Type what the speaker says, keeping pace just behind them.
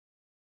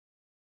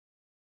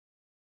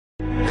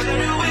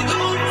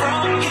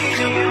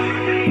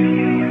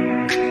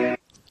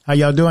How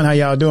y'all doing? How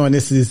y'all doing?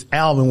 This is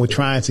Alvin with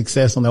Trying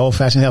Success on the Old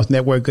Fashioned Health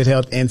Network. Good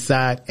health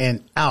inside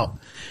and out.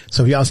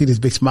 So if y'all see this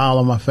big smile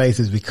on my face,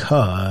 is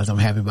because I'm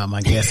happy about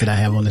my guest that I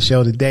have on the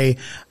show today.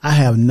 I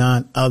have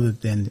none other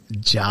than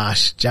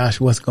Josh. Josh,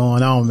 what's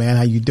going on, man?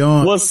 How you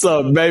doing? What's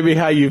up, baby?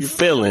 How you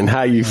feeling?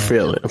 How you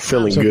feeling? I'm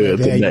feeling so good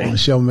today. today. On the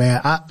show,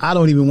 man. I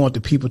don't even want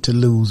the people to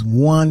lose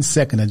 1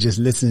 second of just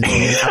listening to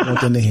me. I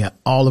want them to hear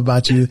all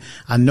about you.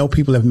 I know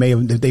people if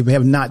they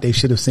have not, they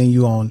should have seen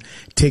you on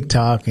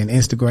TikTok and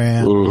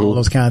Instagram, all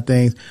those kind of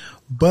things.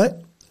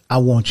 But I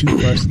want you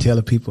first to tell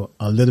the people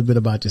a little bit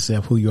about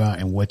yourself, who you are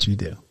and what you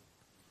do.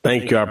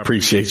 Thank you. I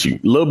appreciate you.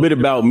 A little bit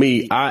about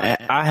me.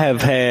 I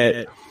have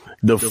had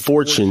the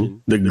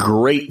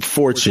great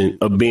fortune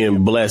of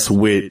being blessed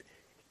with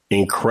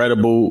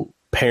incredible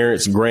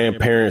parents,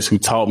 grandparents who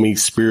taught me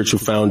spiritual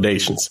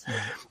foundations.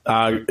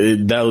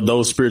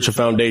 Those spiritual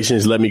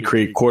foundations let me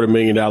create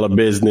 $250,000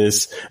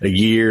 business a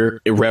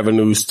year. It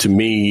revenues to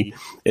me.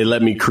 It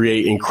let me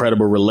create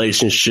incredible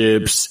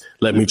relationships,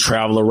 let me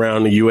travel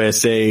around the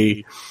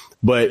USA.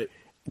 But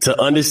to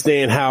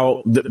understand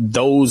how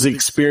those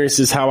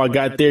experiences, how I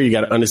got there, you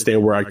got to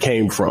understand where I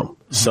came from.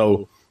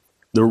 So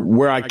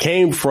where I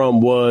came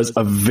from was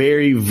a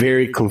very,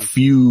 very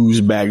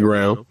confused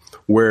background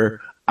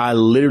where I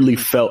literally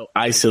felt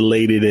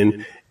isolated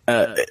and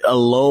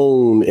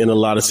alone in a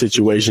lot of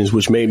situations,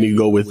 which made me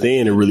go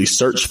within and really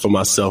search for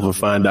myself and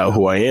find out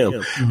who I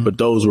am. But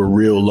those were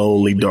real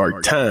lonely,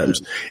 dark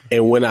times.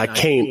 And when I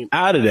came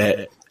out of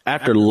that,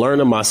 after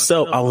learning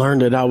myself, I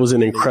learned that I was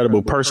an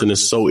incredible person, and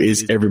so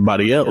is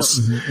everybody else.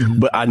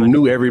 But I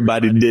knew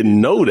everybody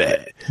didn't know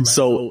that.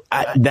 So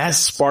that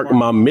sparked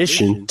my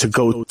mission to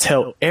go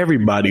tell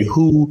everybody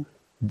who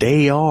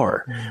they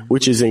are,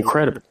 which is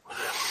incredible.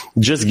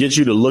 Just get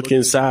you to look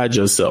inside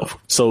yourself.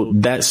 So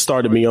that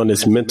started me on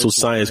this mental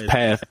science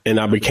path, and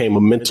I became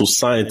a mental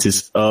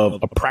scientist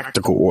of a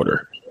practical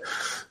order.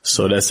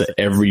 So that's an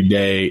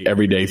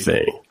everyday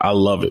thing. I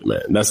love it,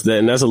 man. That's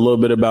a little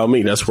bit about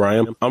me. That's where I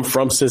am. I'm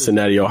from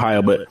Cincinnati,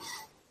 Ohio, but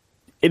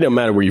it don't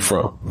matter where you're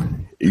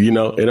from. You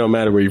know, it don't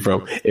matter where you're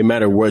from. It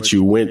matters what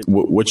you went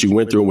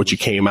through and what you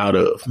came out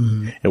of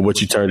and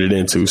what you turned it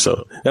into.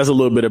 So that's a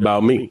little bit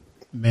about me.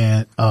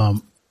 Man,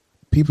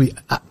 people,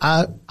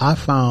 I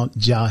found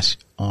Josh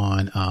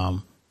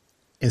on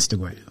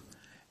Instagram,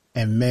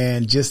 and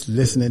man, just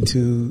listening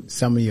to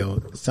some of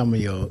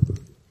your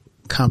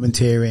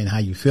commentary and how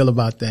you feel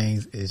about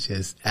things is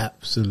just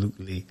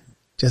absolutely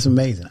just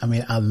amazing. I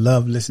mean, I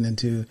love listening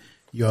to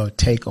your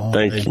take on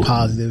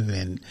positive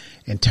and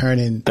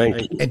turning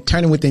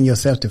within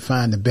yourself to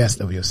find the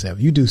best of yourself.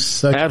 You do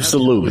such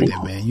absolutely, a good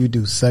job with it, man. You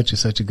do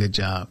such a good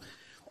job.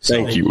 So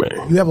thank you,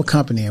 man. You have a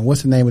company, and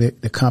what's the name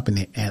of the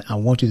company? And I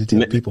want you to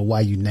tell people why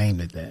you named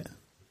it that.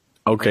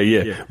 Okay,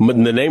 yeah.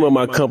 The name of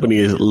my company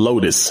is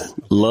Lotus,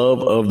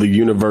 Love of the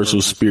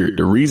Universal Spirit.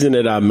 The reason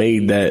that I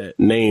made that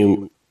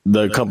name,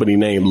 the company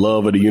name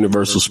Love of the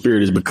Universal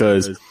Spirit, is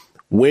because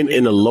when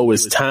in the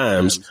lowest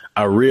times,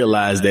 I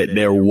realized that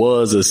there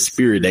was a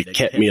spirit that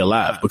kept me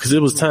alive, because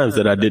it was times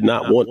that I did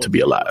not want to be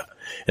alive.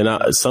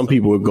 And some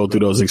people would go through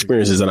those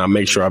experiences, and I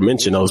make sure I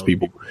mention those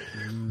people.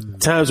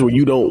 Times where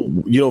you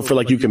don't feel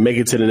like you can make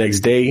it to the next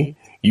day.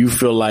 You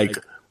feel like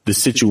the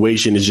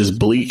situation is just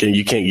bleak and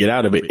you can't get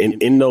out of it.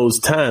 And in those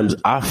times,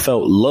 I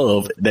felt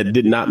love that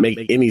did not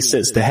make any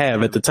sense to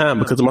have at the time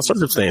because of my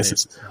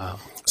circumstances.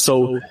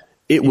 So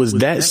it was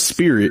that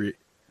spirit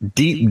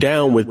deep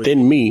down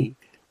within me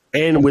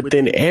and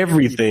within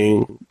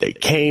everything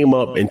that came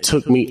up and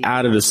took me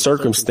out of the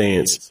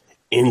circumstance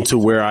into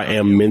where I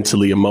am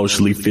mentally,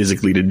 emotionally,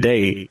 physically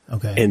today.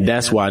 Okay. And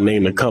that's why I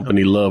named the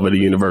company Love of the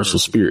Universal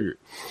Spirit.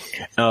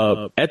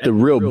 At the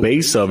real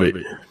base of it,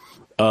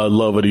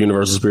 Love of the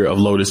Universal Spirit of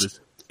Lotus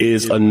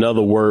is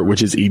another word,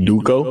 which is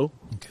Educo.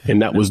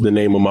 And that was the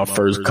name of my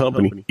first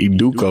company,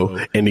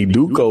 Educo. And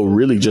Educo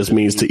really just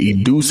means to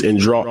educe and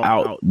draw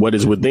out what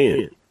is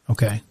within.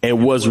 Okay.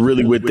 And what's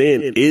really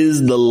within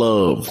is the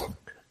love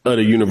of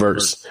the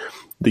universe.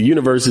 The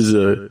universe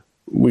is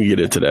we get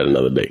into that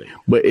another day,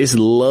 but it's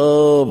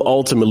love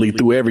ultimately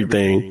through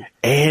everything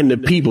and the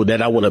people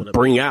that I want to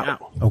bring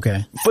out.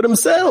 Okay. For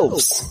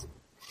themselves,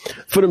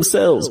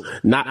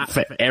 not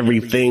for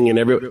everything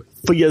and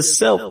for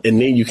yourself. And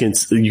then you can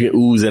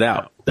ooze it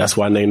out. That's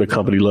why I named the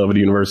company Love of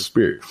the Universal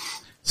Spirit.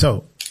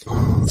 So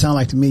it sounds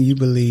like to me, you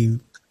believe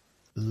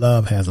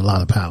love has a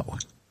lot of power.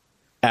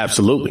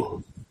 Absolutely.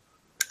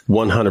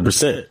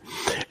 100%.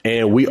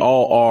 And we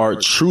all are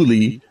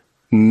truly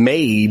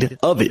made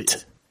of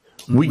it.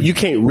 You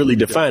can't really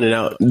define it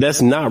out.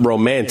 That's not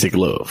romantic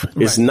love.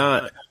 Right. It's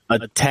not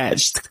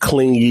attached,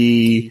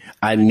 clingy,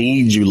 I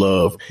need you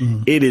love.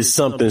 Mm-hmm. It is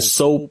something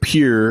so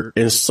pure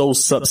and so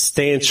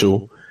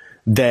substantial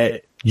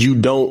that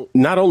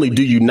not only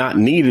do you not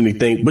need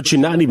anything, but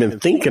you're not even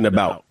thinking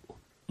about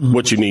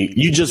what you need.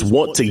 You just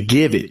want to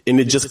give it, and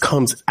it just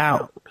comes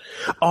out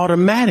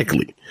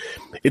automatically.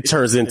 It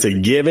turns into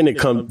giving. It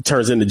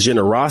turns into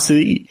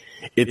generosity.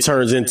 It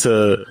turns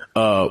into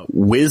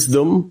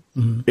wisdom.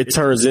 Mm-hmm. It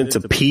turns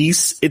into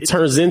peace. It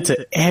turns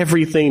into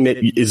everything that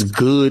is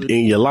good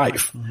in your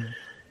life. Mm-hmm.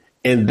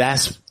 And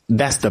that's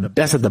at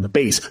the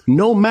base,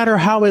 no matter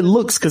how it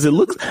looks. Cause I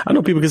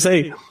know people can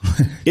say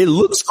it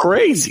looks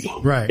crazy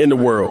in the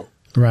world.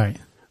 Right.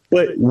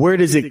 But where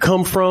does it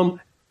come from?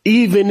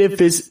 Even if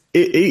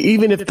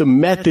the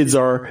methods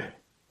are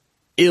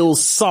ill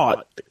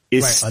sought,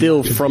 it's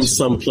still from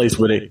some place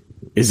where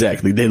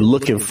they're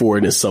looking for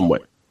it in some way.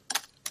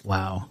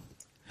 Wow.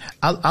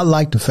 I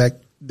like the fact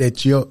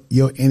that your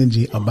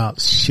energy about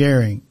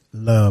sharing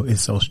love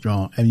is so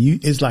strong. I mean,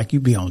 it's like you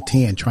be on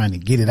 10 trying to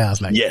get it out.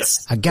 It's like,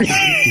 yes, I got to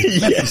get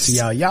this message to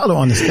y'all. Y'all don't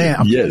understand.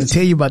 I'm trying to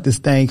tell you about this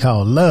thing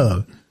called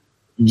love.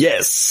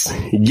 Yes.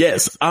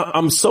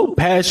 I'm so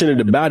passionate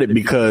about it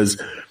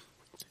because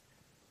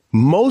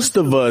most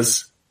of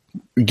us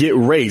get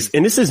raised,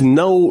 and this is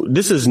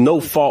no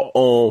fault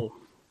on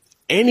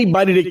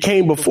anybody that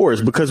came before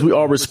us, because we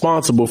are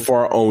responsible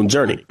for our own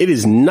journey. It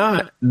is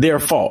not their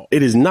fault.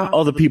 It is not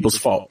other people's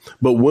fault.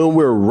 But when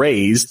we're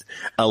raised,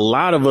 a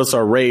lot of us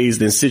are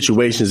raised in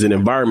situations and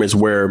environments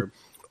where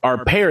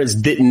our parents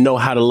didn't know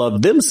how to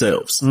love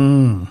themselves.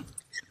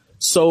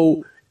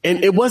 So,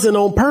 and it wasn't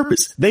on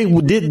purpose. They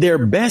did their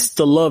best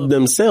to love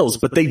themselves,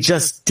 but they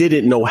just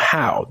didn't know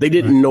how. They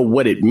didn't know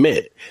what it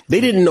meant.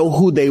 They didn't know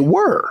who they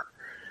were.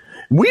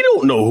 We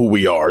don't know who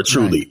we are,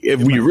 truly. Right.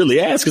 If we really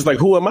ask, it's like,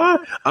 who am I?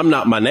 I'm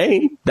not my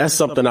name. That's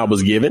something I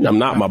was given. I'm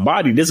not my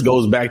body. This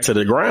goes back to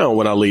the ground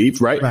when I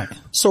leave, right?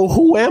 So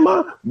who am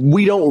I?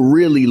 We don't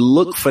really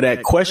look for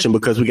that question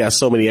because we got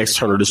so many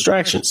external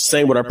distractions.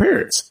 Same with our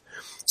parents.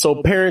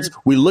 So parents,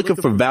 we're looking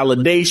for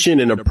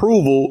validation and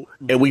approval,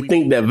 and we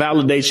think that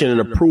validation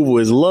and approval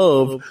is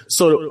love.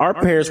 So our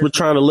parents were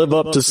trying to live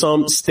up to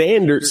some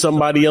standard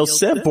somebody else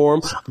set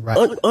for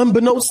them,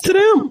 unbeknownst to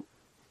them.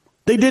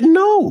 They didn't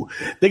know.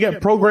 They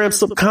got programmed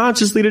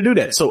subconsciously to do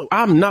that. So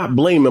I'm not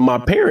blaming my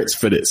parents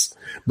for this,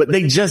 but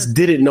they just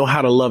didn't know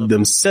how to love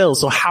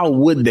themselves. So how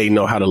would they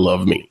know how to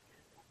love me?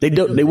 They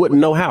wouldn't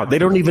know how. They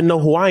don't even know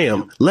who I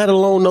am, let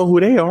alone know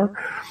who they are.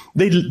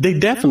 They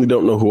definitely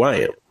don't know who I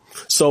am.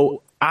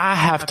 So I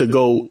have to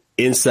go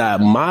inside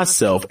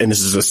myself, and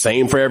this is the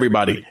same for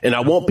everybody. And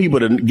I want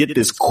people to get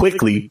this as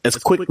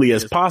quickly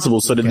as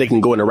possible so that they can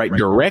go in the right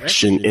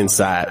direction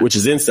inside, which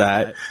is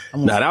inside,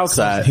 not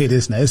outside. Hear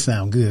this now. It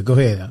sounds good. Go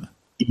ahead.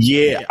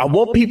 Yeah. I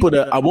want people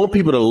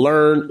to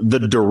learn the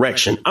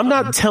direction. I'm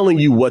not telling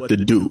you what to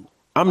do.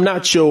 I'm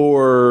not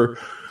your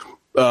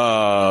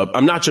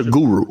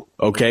guru.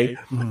 Okay.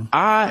 Mm-hmm.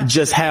 I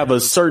just have a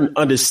certain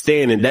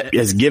understanding that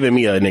has given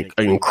me an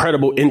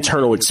incredible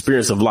internal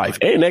experience of life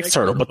and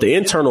external, but the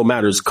internal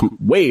matters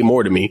way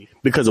more to me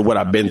because of what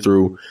I've been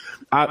through.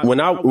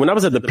 When I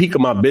was at the peak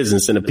of my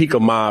business and the peak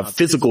of my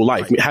physical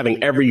life,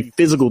 having every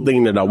physical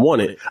thing that I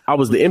wanted, I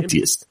was the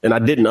emptiest and I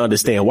didn't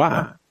understand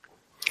why.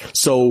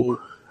 So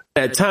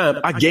at that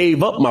time, I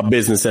gave up my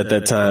business at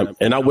that time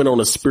and I went on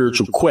a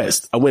spiritual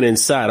quest. I went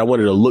inside. I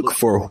wanted to look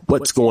for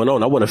what's going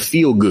on. I want to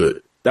feel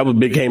good. That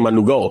became my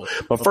new goal.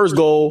 My first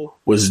goal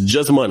was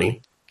just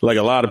money, like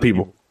a lot of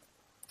people.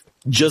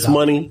 Just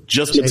money,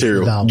 just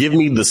material. Give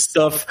me the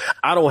stuff.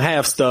 I don't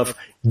have stuff.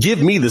 Give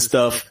me the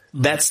stuff.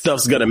 That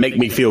stuff's going to make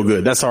me feel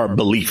good. That's our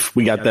belief.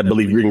 We got that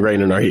belief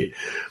ingrained in our head.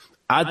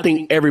 I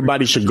think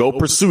everybody should go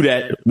pursue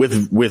that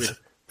with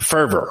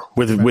fervor,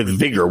 with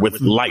vigor,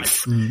 with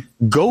life.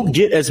 Go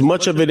get as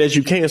much of it as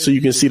you can so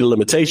you can see the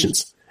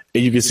limitations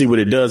and you can see what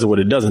it does and what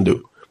it doesn't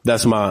do.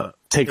 That's my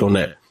take on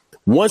that.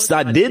 Once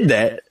I did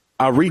that,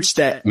 I reached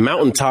that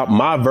mountaintop,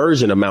 my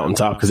version of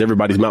mountaintop, because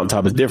everybody's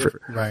mountaintop is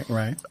different.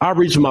 Right. I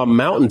reached my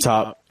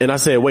mountaintop and I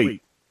said,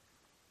 wait,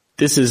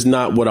 this is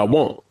not what I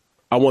want.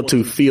 I want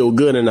to feel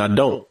good and I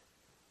don't.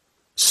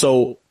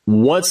 So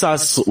once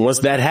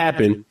that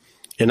happened,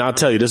 and I'll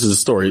tell you, this is a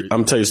story. I'm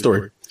gonna tell you a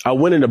story. I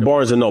went into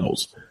Barnes and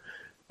Nobles.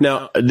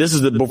 Now, this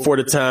is before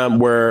the time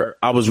where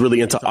I was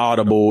really into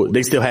Audible.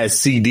 They still had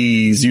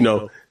CDs,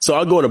 So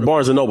I go into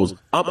Barnes and Nobles.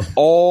 I'm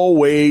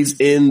always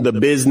in the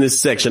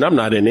business section. I'm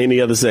not in any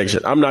other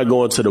section. I'm not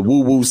going to the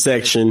woo-woo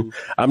section.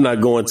 I'm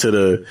not going to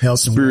the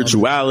health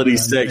spirituality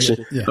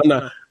section.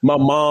 Yeah. My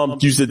mom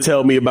used to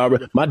tell me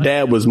my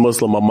dad was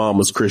Muslim. My mom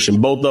was Christian.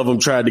 Both of them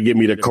tried to give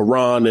me the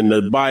Quran and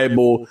the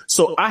Bible.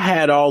 So I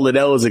had all of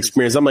those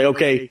experiences. I'm like,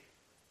 okay,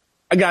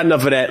 I got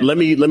enough of that. Let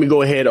me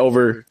go ahead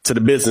over to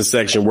the business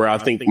section where I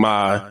think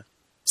my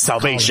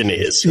salvation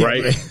is,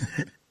 right?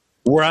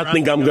 Where I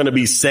think I'm going to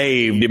be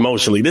saved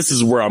emotionally. This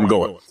is where I'm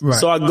going. Right.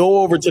 So I go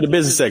over to the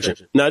business section.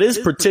 Now, this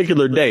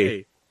particular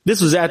day,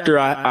 this was after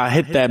I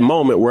hit that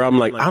moment where I'm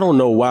like, I don't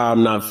know why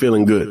I'm not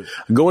feeling good.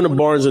 I go into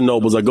Barnes and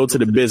Nobles. I go to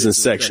the business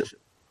section.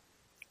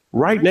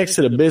 Right next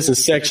to the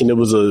business section, there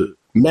was a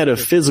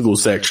metaphysical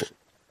section.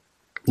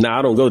 Now,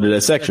 I don't go to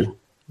that section.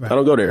 Right. I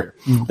don't go there.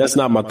 That's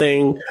not my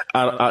thing.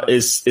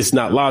 It's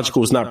not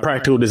logical. It's not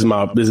practical. This is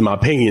my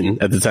opinion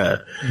at the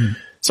time.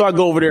 So I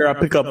go over there. I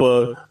pick up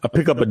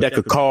a deck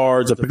of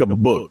cards. I pick up a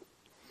book.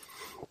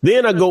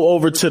 Then I go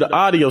over to the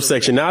audio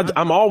section. Now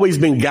I'm always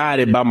been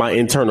guided by my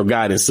internal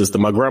guidance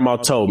system. My grandma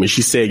told me,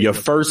 she said, your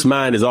first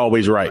mind is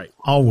always right.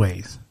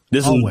 Always.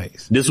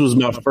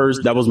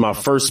 That was my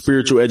first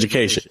spiritual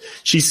education.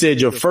 She said,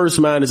 your first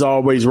mind is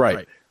always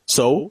right.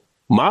 So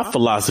my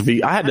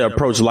philosophy, I had to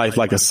approach life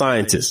like a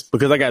scientist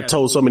because I got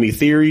told so many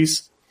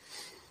theories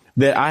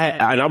that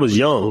I was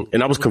young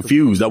and I was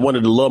confused. I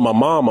wanted to love my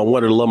mom. I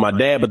wanted to love my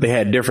dad, but they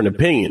had different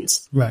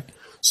opinions. Right.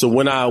 So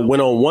when I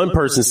went on one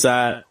person's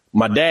side,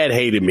 my dad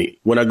hated me.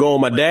 When I go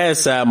on my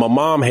dad's side, my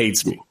mom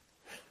hates me.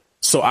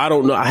 So I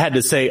don't know.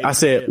 I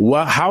said,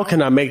 well, how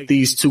can I make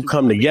these two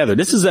come together?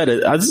 This is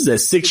at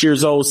 6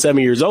 years old,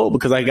 7 years old,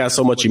 because I got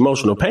so much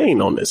emotional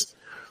pain on this.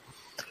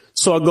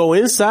 So I go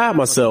inside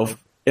myself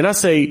and I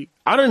say,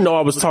 I didn't know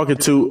I was talking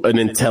to an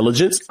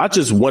intelligence. I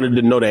just wanted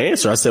to know the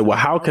answer. I said, well,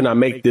 how can I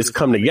make this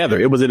come together?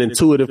 It was an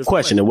intuitive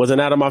question. It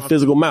wasn't out of my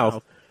physical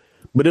mouth,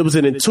 but it was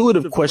an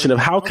intuitive question of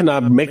how can I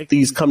make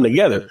these come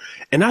together?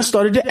 And I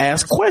started to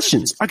ask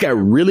questions. I got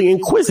really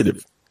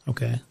inquisitive.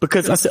 Okay.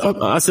 Because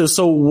I said,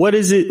 so what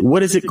is it?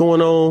 What is it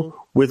going on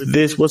with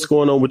this? What's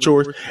going on with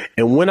yours?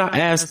 And when I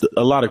asked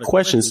a lot of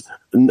questions,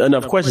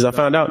 enough questions, I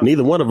found out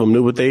neither one of them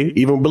knew what they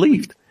even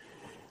believed.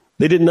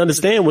 They didn't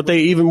understand what they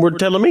even were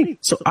telling me.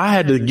 So I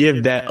had to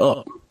give that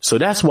up. So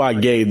that's why I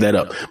gave that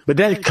up. But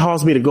that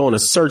caused me to go on a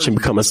search and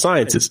become a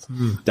scientist.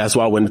 That's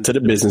why I went into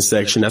the business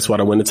section. That's why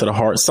I went into the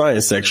hard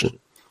science section.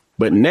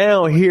 But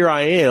now here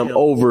I am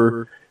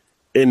over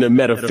in the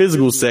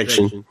metaphysical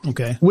section,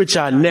 okay, which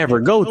I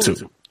never go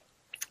to.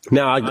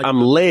 Now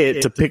I'm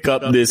led to pick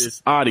up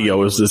this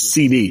audio. It's a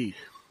CD.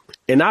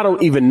 And I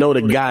don't even know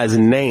the guy's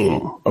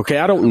name. Okay.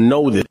 I don't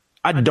know this.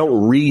 I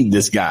don't read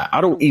this guy.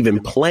 I don't even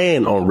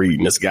plan on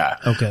reading this guy.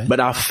 Okay. But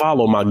I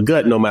follow my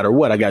gut no matter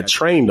what. I got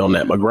trained on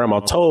that. My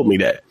grandma told me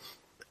that.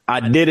 I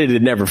did it.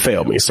 It never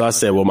failed me. So I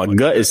said, well, my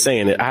gut is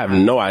saying it. I have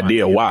no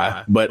idea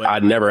why, but I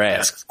never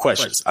asked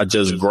questions. I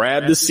just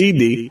grabbed the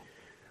CD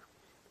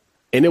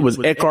and it was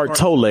Eckhart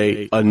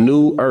Tolle, A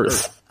New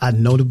Earth. I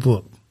know the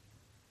book.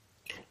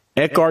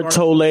 Eckhart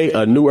Tolle,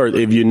 A New Earth.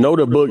 If you know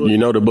the book, you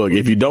know the book.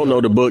 If you don't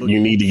know the book, you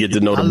need to get to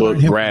know the book,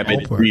 grab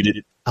it, read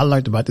it. I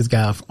learned about this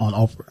guy on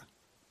Oprah.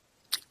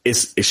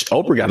 It's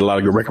Oprah got a lot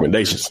of good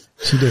recommendations.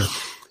 She did.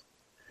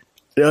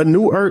 A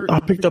New Earth.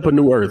 I picked up A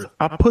New Earth.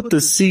 I put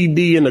the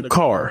CD in the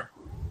car.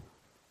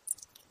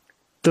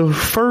 The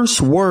first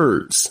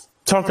words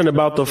talking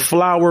about the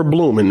flower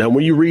blooming. Now,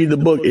 when you read the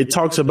book, it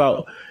talks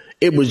about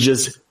it was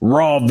just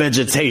raw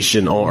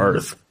vegetation on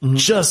Earth,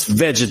 just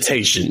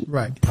vegetation,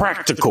 right?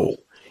 Practical.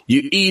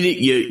 You eat it,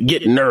 you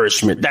get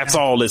nourishment. That's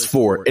all it's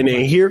for. And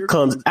then here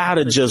comes out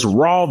of just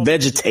raw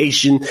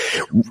vegetation,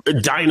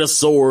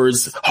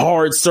 dinosaurs,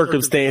 hard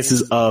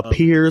circumstances,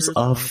 appears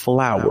a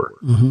flower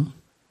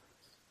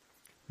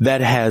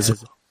that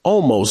has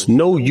almost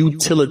no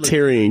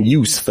utilitarian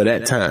use for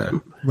that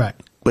time. Right.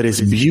 But its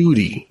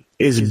beauty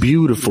is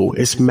beautiful.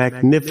 It's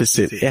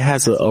magnificent. It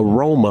has an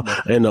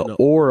aroma and an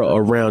aura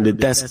around it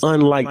that's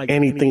unlike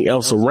anything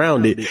else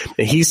around it.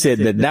 And he said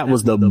that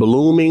was the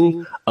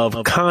blooming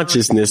of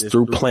consciousness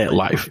through plant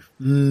life.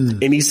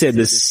 And he said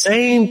the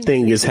same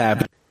thing is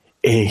happening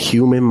in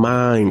human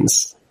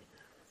minds.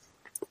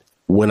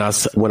 When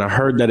I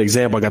heard that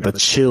example, I got the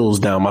chills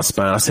down my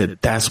spine. I said,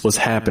 that's what's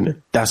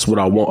happening. That's what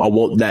I want. I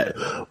want that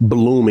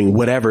blooming,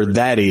 whatever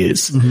that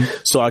is.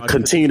 So I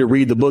continue to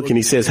read the book and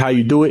he says, how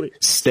you do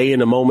it, stay in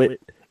the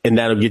moment and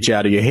that'll get you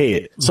out of your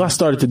head. So I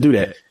started to do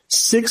that.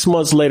 6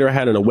 months later, I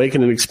had an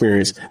awakening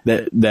experience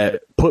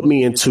that put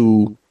me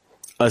into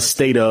a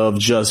state of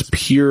just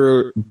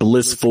pure,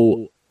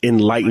 blissful,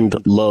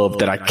 enlightened love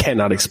that I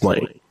cannot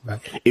explain. Right.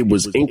 It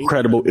was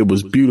incredible. It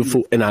was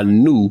beautiful. And I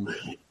knew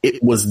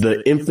it was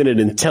the infinite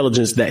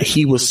intelligence that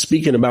he was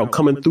speaking about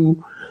coming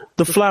through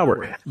the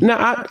flower.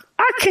 Now,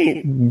 I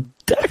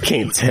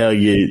can't tell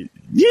you,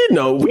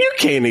 you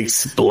can't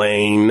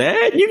explain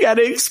that. You got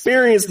to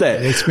experience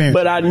that.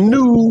 But I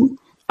knew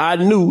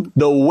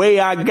the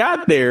way I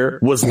got there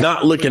was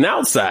not looking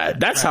outside.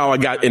 That's how I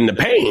got in the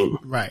pain.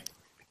 Right.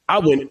 I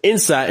went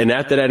inside. And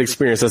after that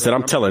experience, I said,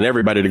 I'm telling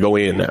everybody to go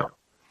in now.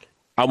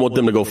 I want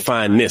them to go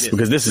find this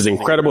because this is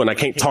incredible and I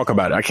can't talk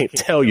about it. I can't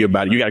tell you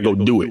about it. You got to go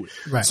do it.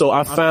 Right. So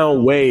I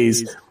found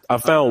ways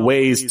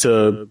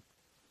to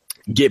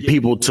get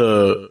people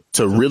to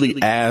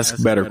really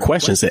ask better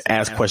questions and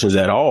ask questions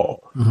at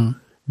all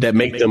that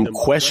make them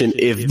question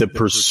if the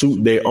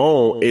pursuit they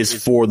own is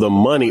for the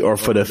money or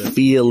for the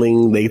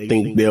feeling they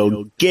think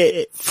they'll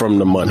get from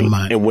the money.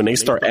 And when they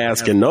start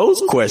asking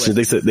those questions,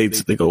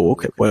 they go,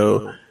 okay,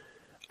 well,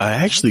 I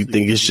actually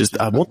think it's just,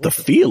 I want the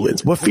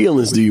feelings. What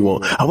feelings do you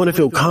want? I want to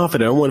feel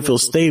confident. I want to feel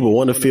stable. I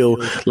want to feel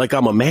like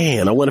I'm a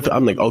man. I'm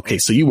like, okay,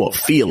 so you want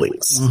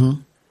feelings.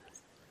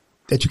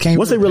 That you can't.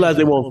 Once they realize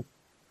they want,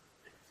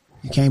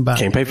 you can't buy.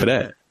 Can't pay for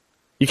that.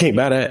 You can't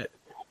buy that.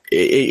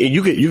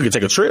 You can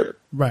take a trip.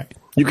 Right.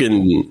 You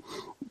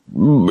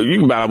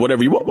can buy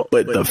whatever you want,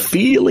 but the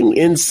feeling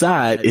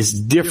inside is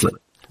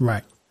different.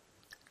 Right.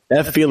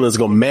 That feeling is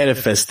going to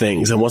manifest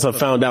things. And once I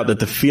found out that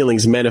the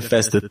feelings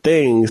manifest the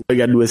things, all you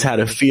got to do is have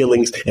the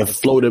feelings and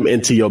flow them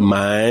into your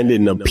mind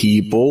and the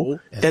people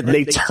that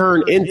they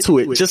turn into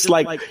it. Just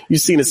like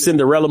you've seen a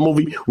Cinderella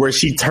movie where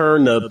she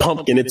turned the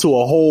pumpkin into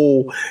a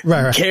whole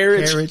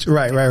carriage.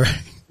 Right.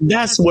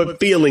 That's what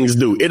feelings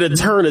do. It'll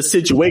turn a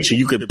situation.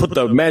 You could put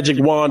the magic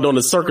wand on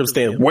the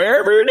circumstance,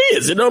 wherever it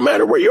is. It don't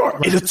matter where you are.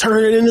 It'll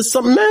turn it into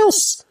something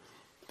else.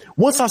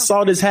 Once I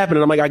saw this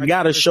happening, I'm like, I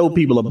got to show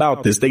people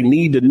about this. They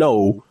need to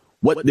know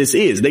what this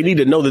is. They need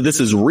to know that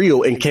this is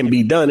real and can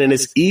be done. And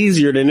it's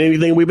easier than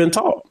anything we've been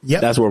taught.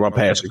 Yep. That's where my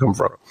passion come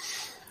from.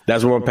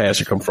 That's where my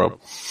passion come from.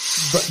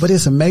 But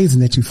it's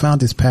amazing that you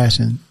found this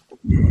passion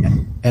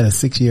at a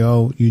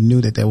 6-year-old. You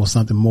knew that there was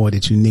something more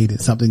that you needed,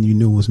 something you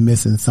knew was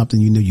missing, something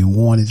you knew you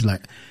wanted.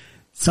 Like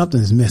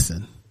something's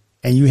missing,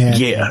 and you had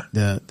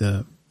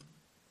the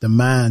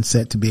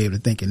mindset to be able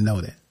to think and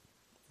know that.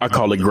 I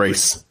call it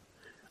grace.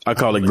 I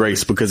call it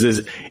grace because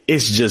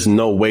it's just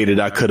no way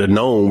that I could have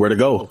known where to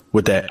go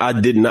with that. I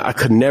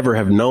could never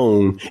have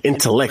known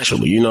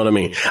intellectually. You know what I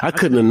mean? I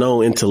couldn't have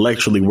known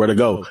intellectually where to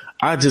go.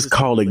 I just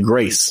call it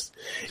grace.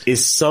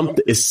 It's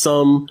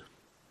some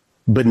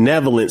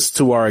benevolence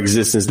to our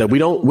existence that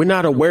we're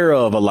not aware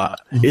of a lot.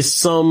 It's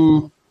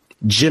some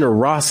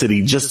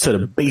generosity just to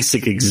the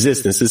basic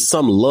existence. It's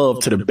some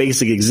love to the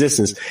basic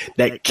existence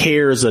that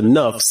cares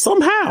enough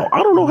somehow.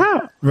 I don't know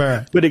how,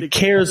 right? But it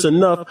cares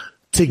enough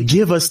to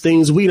give us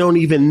things we don't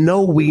even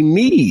know we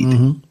need.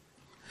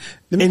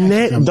 Mm-hmm.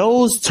 And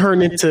those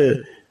turn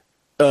into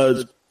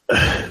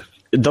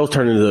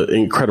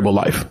incredible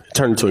life.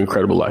 Turn into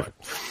incredible life.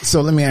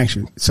 So let me ask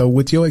you. So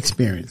with your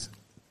experience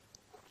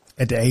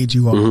at the age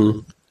you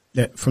are,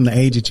 that from the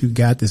age that you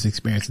got this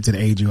experience to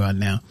the age you are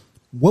now,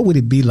 what would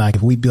it be like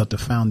if we built a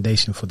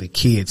foundation for the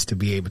kids to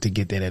be able to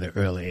get that at an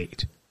early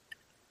age?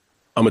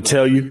 I'm going to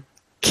tell you,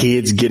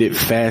 kids get it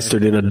faster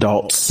than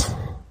adults.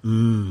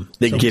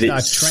 They get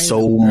it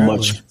so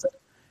much.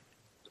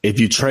 If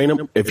you train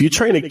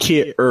a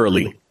kid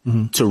early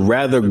to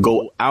rather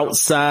go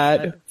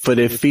outside for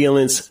their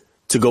feelings,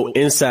 to go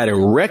inside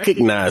and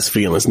recognize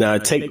feelings. Now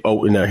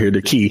here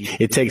the key,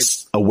 it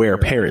takes aware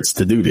parents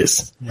to do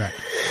this. Right.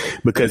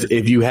 Because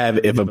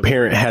if a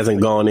parent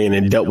hasn't gone in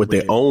and dealt with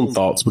their own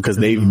thoughts because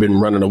they've been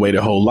running away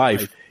their whole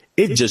life,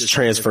 it just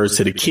transfers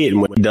to the kid.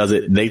 And when he does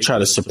it, they try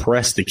to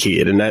suppress the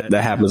kid. And that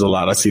happens a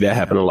lot. I see that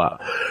happen a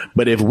lot.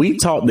 But if we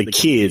taught the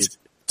kids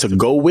to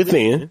go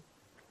within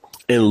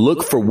and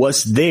look for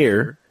what's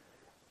there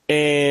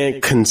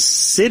and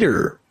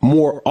consider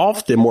more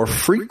often, more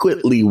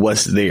frequently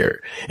what's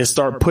there and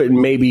start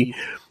putting maybe,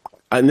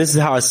 and this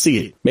is how I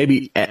see it,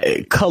 maybe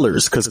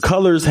colors, because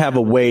colors have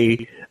a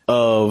way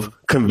of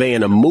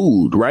conveying a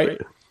mood,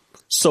 right?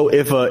 So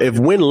if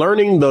when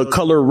learning the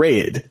color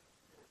red,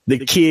 the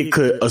kid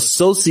could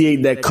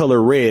associate that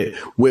color red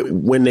with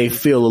when they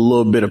feel a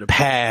little bit of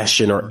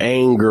passion or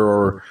anger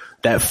or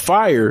that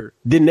fire,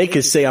 then they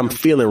could say, I'm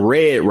feeling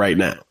red right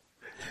now.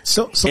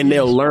 So and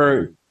they'll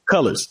learn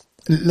colors.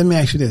 Let me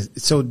ask you this.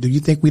 So do you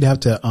think we'd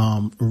have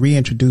to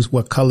reintroduce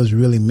what colors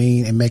really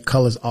mean and make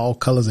all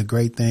colors a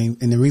great thing?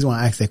 And the reason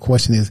why I ask that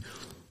question is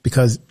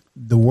because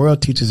the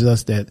world teaches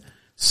us that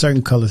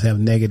certain colors have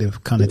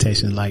negative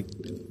connotation, like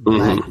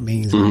black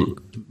means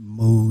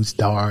moods,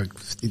 dark,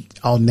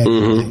 all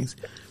negative things.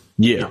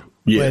 Yeah.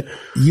 Yeah. But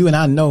you and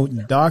I know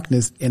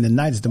darkness in the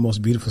night is the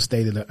most beautiful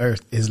state of the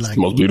earth. It's like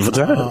most beautiful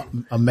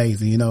time.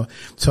 Amazing, you know.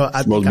 So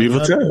I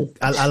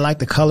like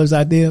the colors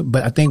idea,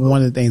 but I think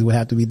one of the things would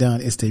have to be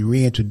done is to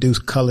reintroduce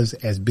colors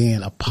as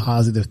being a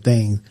positive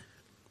thing.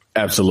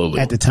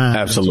 Absolutely. At the time.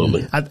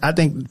 Absolutely. I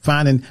think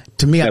I'm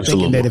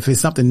thinking that if it's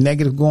something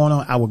negative going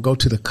on, I would go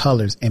to the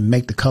colors and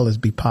make the colors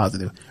be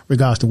positive,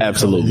 regardless to what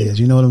color it is.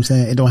 You know what I'm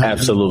saying? It don't have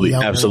to be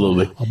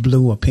yellow or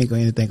blue or pink or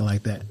anything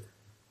like that.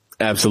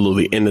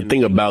 Absolutely. And the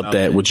thing about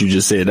that, what you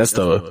just said,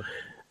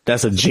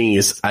 that's a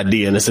genius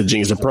idea and it's a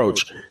genius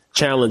approach.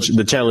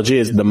 The challenge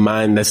is the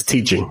mind that's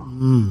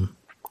teaching.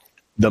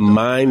 The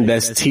mind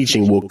that's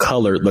teaching will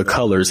color the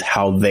colors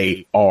how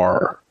they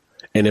are.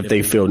 And if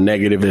they feel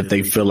negative, if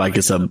they feel like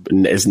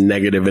it's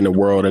negative in the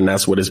world and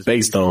that's what it's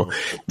based on,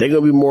 they're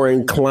going to be more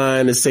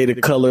inclined to say the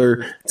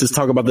color, just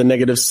talk about the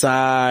negative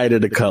side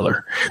of the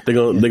color. They're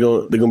going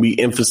to be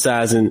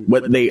emphasizing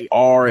what they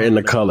are in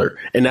the color.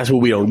 And that's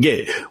what we don't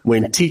get.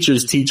 When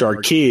teachers teach our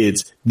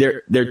kids,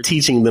 they're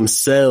teaching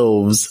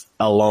themselves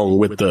along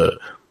with the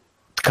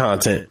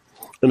content.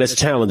 And that's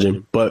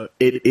challenging, but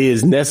it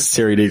is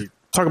necessary to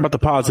talk about the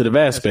positive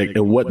aspect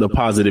and what the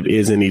positive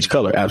is in each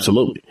color.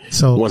 Absolutely.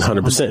 So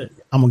 100%.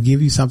 I'm going to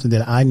give you something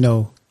that I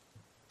know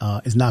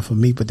is not for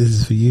me, but this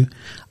is for you.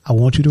 I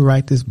want you to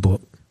write this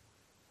book,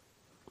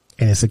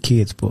 and it's a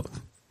kid's book.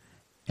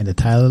 And the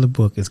title of the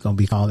book is going to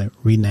be called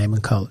Renaming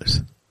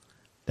Colors.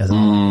 That's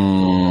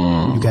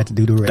all. You got to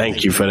do the rest.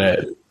 Thank you for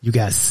that. You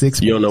got 6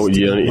 months. You don't know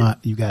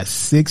what you got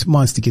 6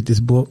 months to get this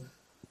book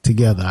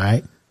together, all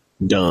right?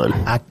 Done.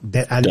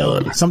 I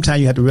know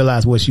sometimes you have to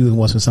realize what's you and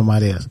what's for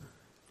somebody else.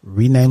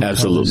 Renaming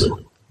Colors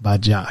by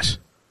Josh.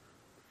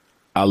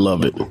 I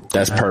love it.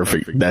 That's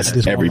perfect. That's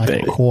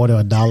everything. Like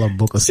 $0.25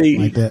 book or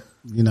something like that.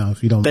 You know,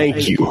 if you don't.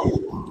 Thank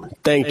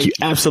you.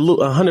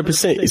 Absolutely.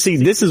 100%. See,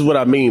 this is what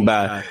I mean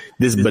by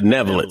this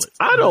benevolence.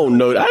 I don't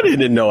know. I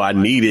didn't know I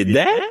needed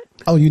that.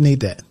 Oh, you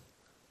need that.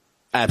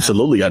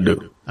 Absolutely. I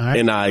do. Right.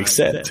 And I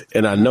accept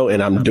and I know,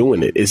 and I'm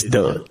doing it. It's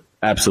done.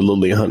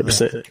 Absolutely,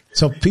 100%.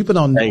 So people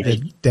don't know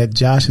that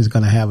Josh is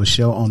going to have a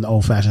show on the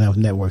Old Fashioned Health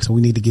Network. So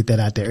we need to get that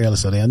out there early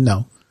so they'll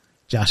know.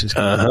 Josh is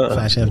coming on the Old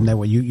Fashioned Health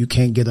Network. You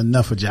can't get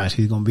enough of Josh.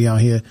 He's going to be on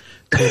here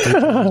 2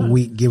 times a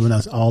week giving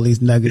us all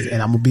these nuggets.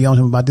 And I'm going to be on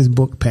him about this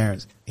book,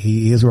 Parents.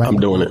 He is writing.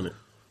 I'm doing it.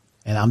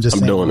 And I'm just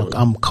saying, look,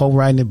 I'm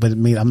co-writing it, but it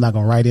means I'm not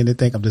going to write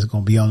anything. I'm just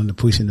going to be on him to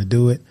push him to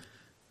do it.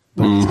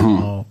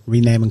 But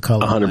Renaming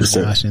Colors,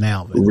 100%. Josh and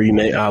Alvin.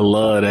 Rename. I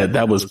love that.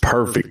 That was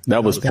perfect.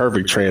 That was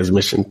perfect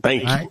transmission.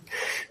 Thank you. Right.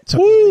 So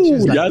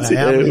Woo, Alvin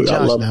and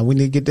Josh now. We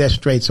need to get that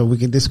straight so we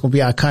can. This is going to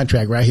be our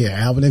contract right here.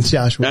 Alvin and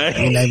Josh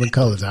Renaming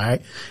Colors. All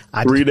right.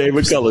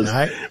 Renaming Colors. All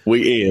right.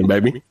 We in,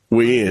 baby.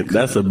 We in.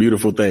 That's a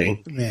beautiful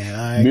thing. Man,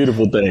 all right.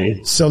 Beautiful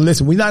thing. So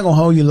listen, we're not going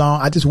to hold you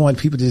long. I just want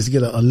people to just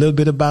get a little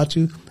bit about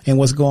you and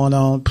what's going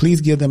on.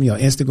 Please give them your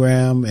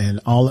Instagram and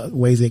all the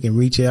ways they can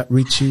reach you.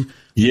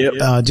 Yep.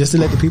 Just to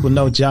let the people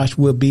know, Josh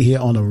will be here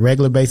on a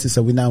regular basis.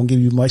 So we're not going to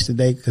give you much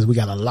today because we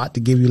got a lot to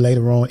give you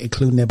later on,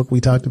 including that book we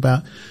talked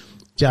about.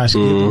 Josh,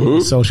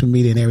 social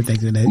media and everything.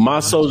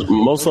 Most of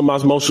my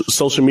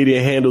social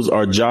media handles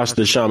are Josh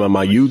the Shaman.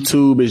 My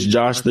YouTube is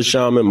Josh the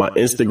Shaman. My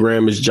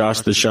Instagram is Josh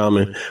the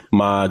Shaman.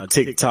 My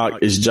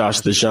TikTok is Josh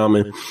the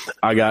Shaman.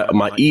 I got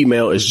my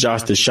email is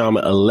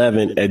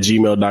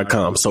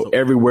joshtheshaman11@gmail.com. So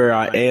everywhere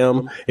I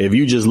am, if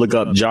you just look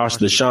up Josh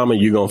the Shaman,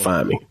 you're going to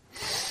find me.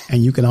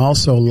 And you can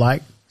also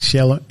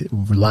share,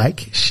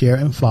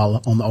 and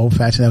follow on the Old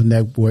Fashioned Health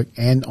Network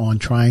and on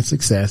Trying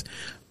Success.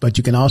 But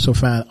you can also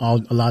find a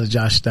lot of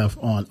Josh stuff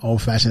on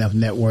Old Fashioned Health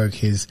Network,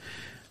 his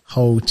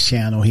whole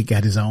channel. He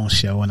got his own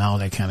show and all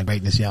that kind of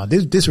greatness, y'all.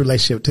 This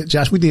relationship,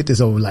 Josh, we did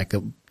this over like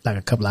a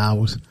couple of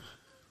hours.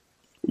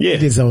 Yeah.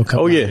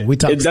 Hours. We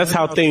talked. That's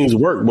how things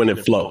work when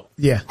it flow.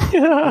 Yeah.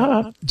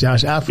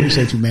 Josh, I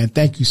appreciate you, man.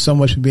 Thank you so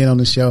much for being on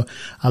the show.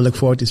 I look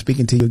forward to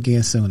speaking to you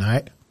again soon. All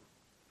right.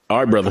 All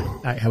right, brother.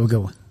 All right. Have a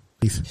good one.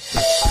 Peace.